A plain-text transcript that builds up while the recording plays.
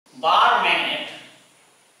bar magnet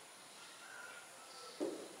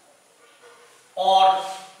or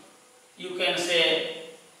you can say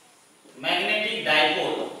magnetic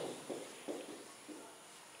dipole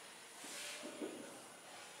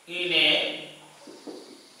in a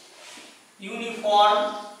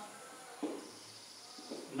uniform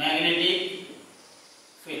magnetic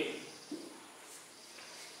field.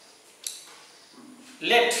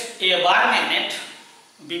 Let a bar magnet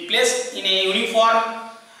be placed in a uniform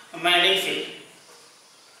magnetic field.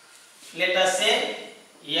 Let us say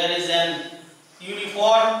here is an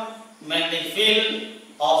uniform magnetic field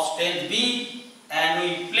of strength B and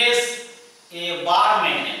we place a bar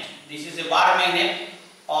magnet. This is a bar magnet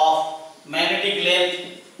of magnetic length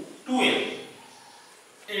 2L.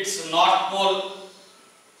 Its north pole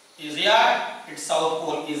is here, its south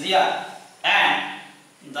pole is here, and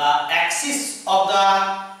the axis of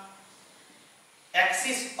the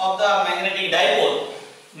magnetic dipole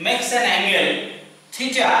makes an angle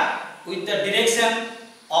theta with the direction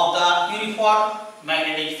of the uniform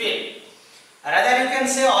magnetic field. Rather, you can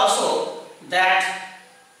say also that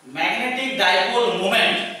magnetic dipole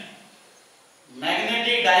moment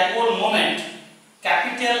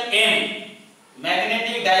capital M,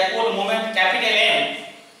 magnetic dipole moment capital M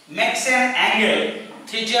makes an angle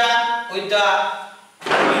theta with the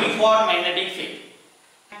uniform magnetic field.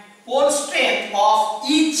 Pole strength of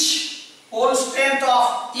each pole is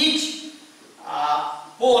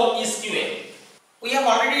Qa. We have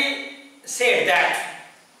already said that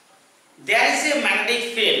there is a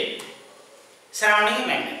magnetic field surrounding a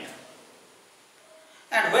magnet,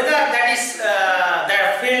 and whether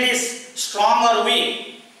that field is strong or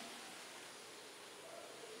weak,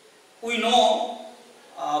 we know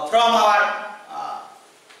from our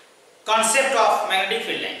concept of magnetic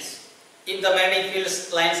field lines. If the magnetic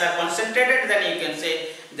field lines are concentrated, then you can say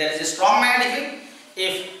there is a strong magnetic field.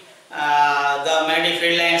 If the magnetic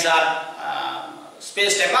field lines are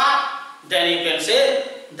spaced apart, then you can say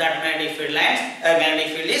that magnetic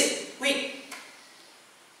field is weak.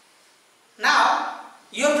 Now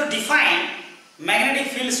you have to define magnetic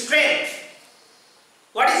field strength.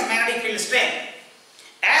 What is magnetic field strength?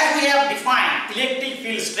 As we have defined electric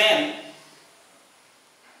field strength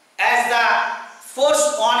as the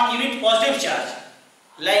force on unit positive charge,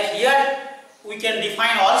 like here we can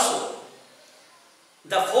define also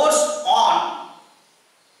the force on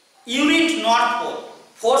unit north pole.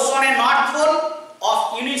 Force on a north pole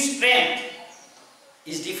of unit strength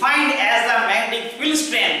is defined as the magnetic field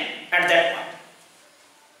strength at that point.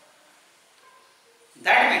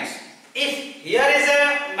 That means if here is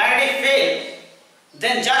a magnetic field,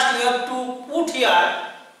 then just you have to put here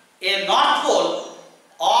a north pole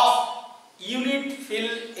of unit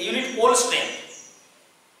pole strength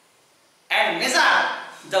and measure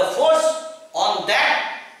the force on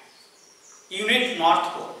that unit north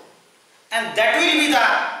pole, and that will be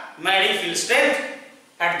the magnetic field strength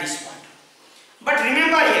at this point. But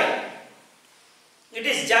remember here, it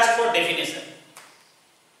is just for definition.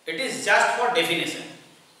 It is just for definition.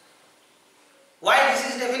 Why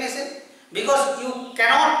this is definition? Because you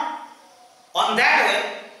cannot, on that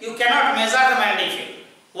way, you cannot measure the magnetic field.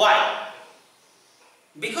 Why?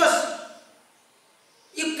 Because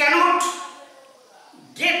you cannot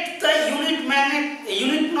get the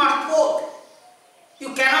unit north pole.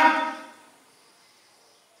 You cannot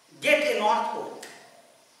get a north pole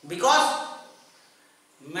because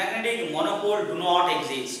magnetic monopole do not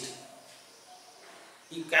exist.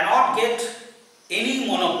 You cannot get any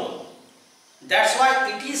monopole. That's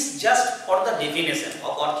why it is just for the definition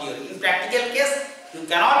of our theory. In practical case, you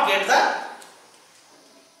cannot get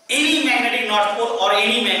any magnetic north pole or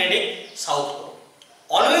any magnetic south pole.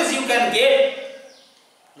 Always you can get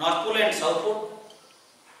north pole and south pole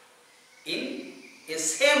in a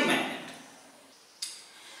same magnet.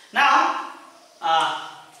 Now,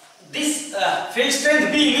 this field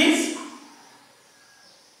strength B means,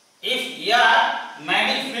 if here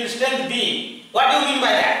magnetic field strength B, what do you mean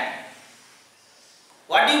by that?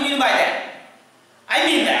 What do you mean by that? I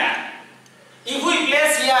mean that if we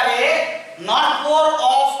place here a north pole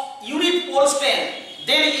of unit pole strength,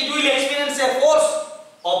 then it will experience a force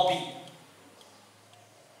of B.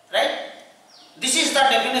 Right? This is the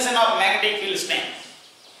definition of magnetic field strength.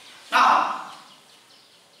 Now,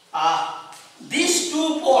 these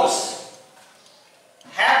two poles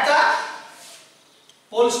have the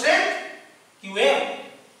pole strength QM.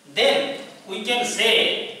 Then we can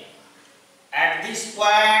say at this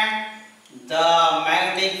point the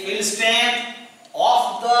magnetic field strength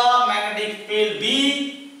of the magnetic field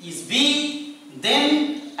B is B.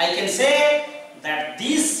 Then I can say that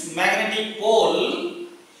this magnetic pole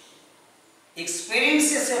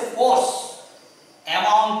experiences a a force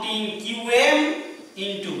amounting Qm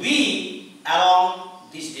into V along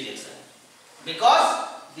this direction, because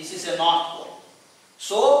this is a north pole.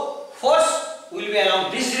 So force will be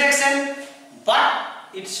along this direction, but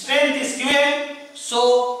its strength is Qm,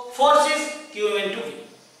 so force is Qm into V.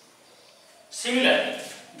 Similarly,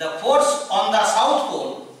 the force on the south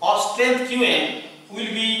pole of strength Qm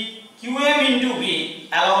will be Qm into V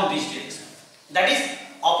along this direction. That is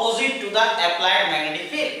opposite to the applied magnetic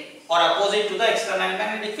field or opposite to the external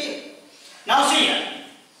magnetic field. Now see here,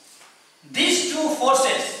 these two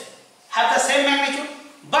forces have the same magnitude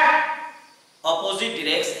but opposite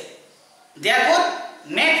direction. Therefore,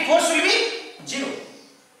 net force will be 0.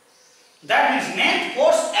 That means net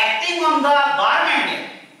force acting on the bar magnet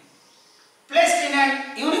placed in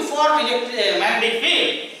an uniform magnetic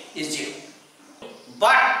field is 0.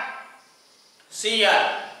 But see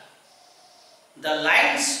here, the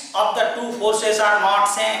lines of the two forces are not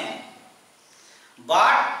same,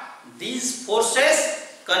 but these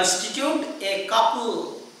forces constitute a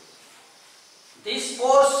couple. This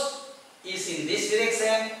force is in this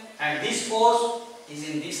direction and this force is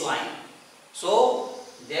in this line. So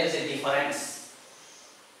there is a difference.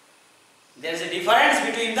 There is a difference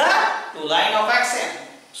between the two lines of action.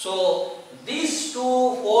 So these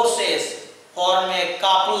two forces form a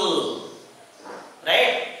couple,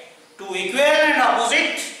 right? Two equal and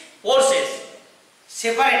opposite forces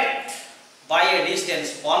separated by a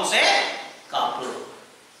distance forms a couple,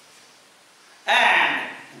 and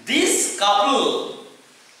this couple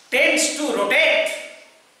tends to rotate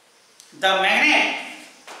the magnet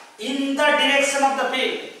in the direction of the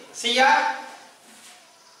field. See here,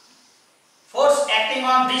 force acting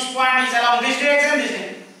on this point is along this direction, this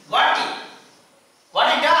direction.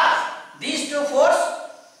 What it does, these two forces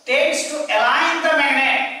tends to align the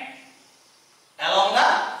magnet along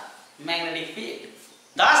the magnetic field.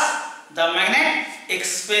 Thus, the magnet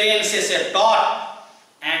experiences a torque,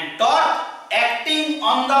 and torque acting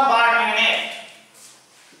on the bar magnet,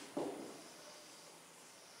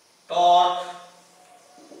 torque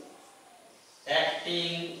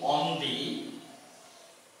acting on the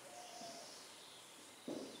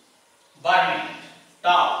bar magnet,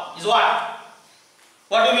 tau is what?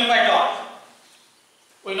 What do you mean by torque?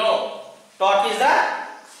 We know torque is the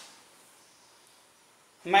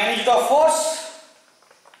magnitude of force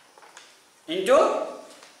into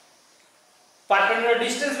perpendicular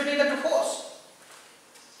distance between the two forces.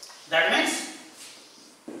 That means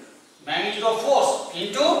magnitude of force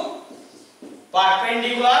into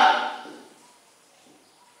perpendicular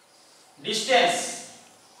distance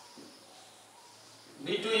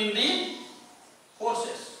between the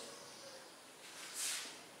forces.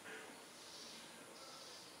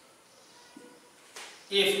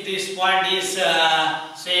 If this point is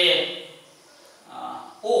say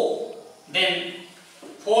O, then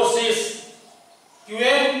force is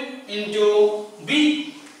Qm into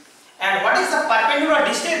B. And what is the perpendicular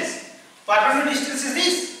distance? Perpendicular distance is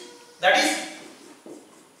this. That is,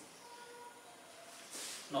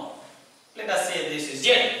 no, let us say this is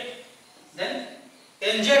Z. Then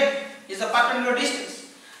Nz is the perpendicular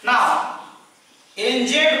distance. Now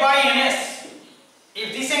Nz by Ns,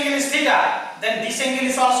 if this angle is theta, then this angle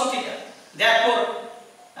is also theta. Therefore,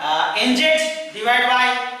 Nz divided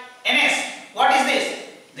by Ns. What is this?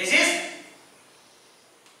 This is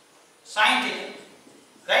sin theta,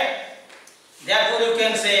 right? Therefore, you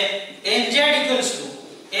can say Nz equals to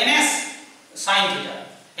Ns sin theta.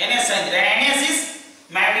 Ns sin theta. And Ns is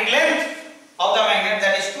magnetic length of the magnet,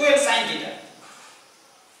 that is 12 sin theta.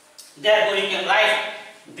 Therefore, you can write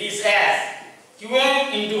this as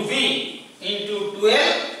Qm into V into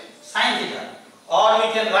 12 sin theta. Or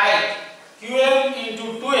we can write Qm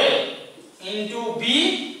into 12 into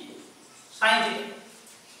B sin theta.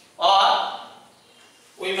 Or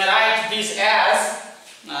we may write this as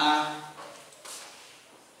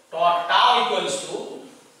torque tau equals to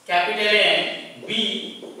capital M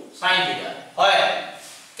B sin theta, where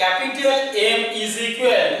capital M is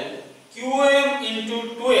equal to Qm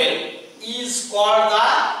into 12 is called the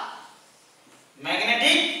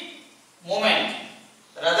magnetic moment,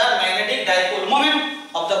 rather magnetic dipole moment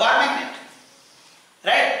of the bar magnet,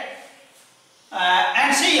 right?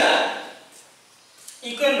 And see here,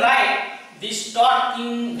 you can write this torque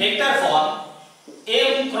in vector form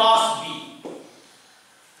M cross B.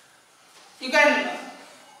 You can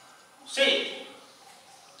see,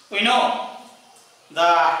 we know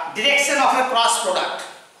the direction of a cross product.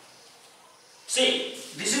 See,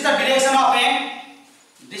 this is the direction of M,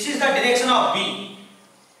 this is the direction of B.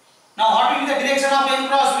 Now what will be the direction of M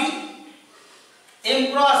cross B?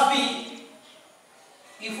 M cross B,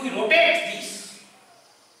 if we rotate this,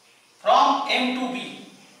 M to B.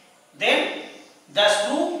 Then the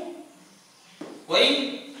screw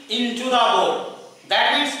going into the board.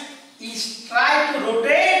 That means is try to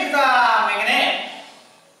rotate the magnet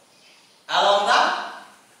along the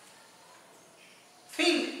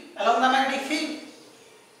field, along the magnetic field,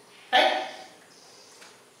 right?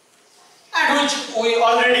 And which we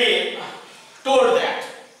already told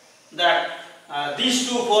that these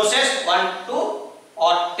two forces want to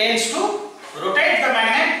or tends to rotate the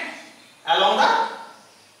magnet along the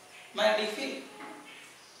magnetic field.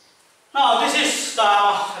 Now this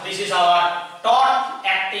is our torque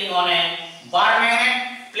acting on a bar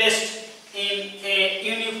magnet placed in a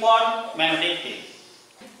uniform magnetic field.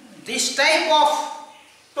 This type of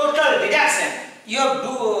total deduction you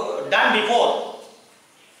have done before.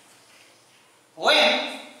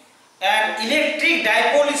 When an electric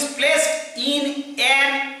dipole is placed in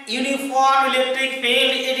an uniform electric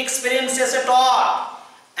field, it experiences a torque,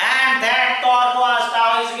 and that torque was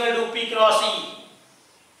tau is equal to P cross E,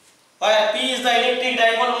 where P is the electric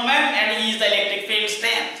dipole moment and E is the electric field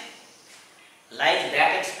strength. Like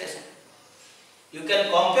that expression, you can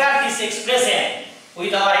compare this expression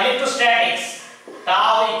with our electrostatics,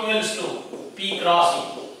 tau equals to P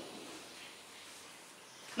cross E.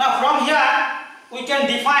 Now from here we can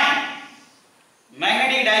define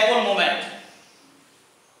magnetic dipole moment.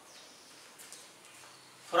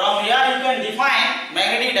 From here you can define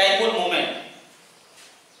magnetic dipole moment.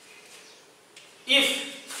 If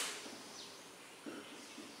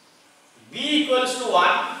B equals to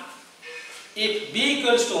 1, if B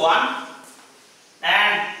equals to 1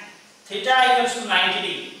 and theta equals to 90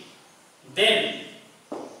 degree, then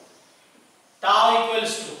tau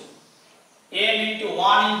equals to m into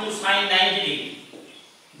 1 into sine 90 degree,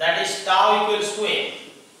 that is tau equals to a.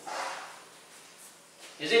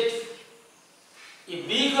 Is it? If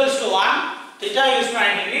B equals to 1, theta equals to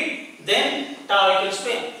 90 degree, then tau equals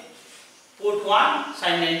to m. Put 1,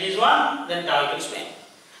 sine 90 is 1, then tau equals to m.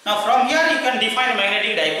 Now from here you can define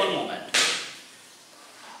magnetic dipole moment.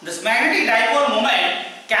 This magnetic dipole moment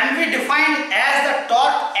can be defined as the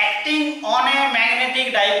torque acting on a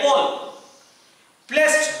magnetic dipole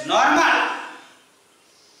placed normal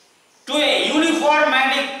to a uniform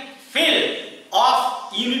magnetic field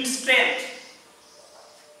of unit strength.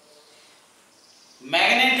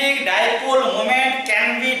 Magnetic dipole moment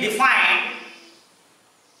can be defined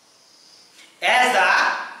as the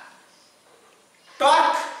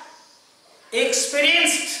torque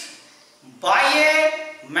experienced by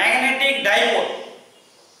a magnetic dipole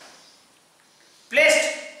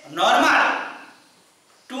placed normal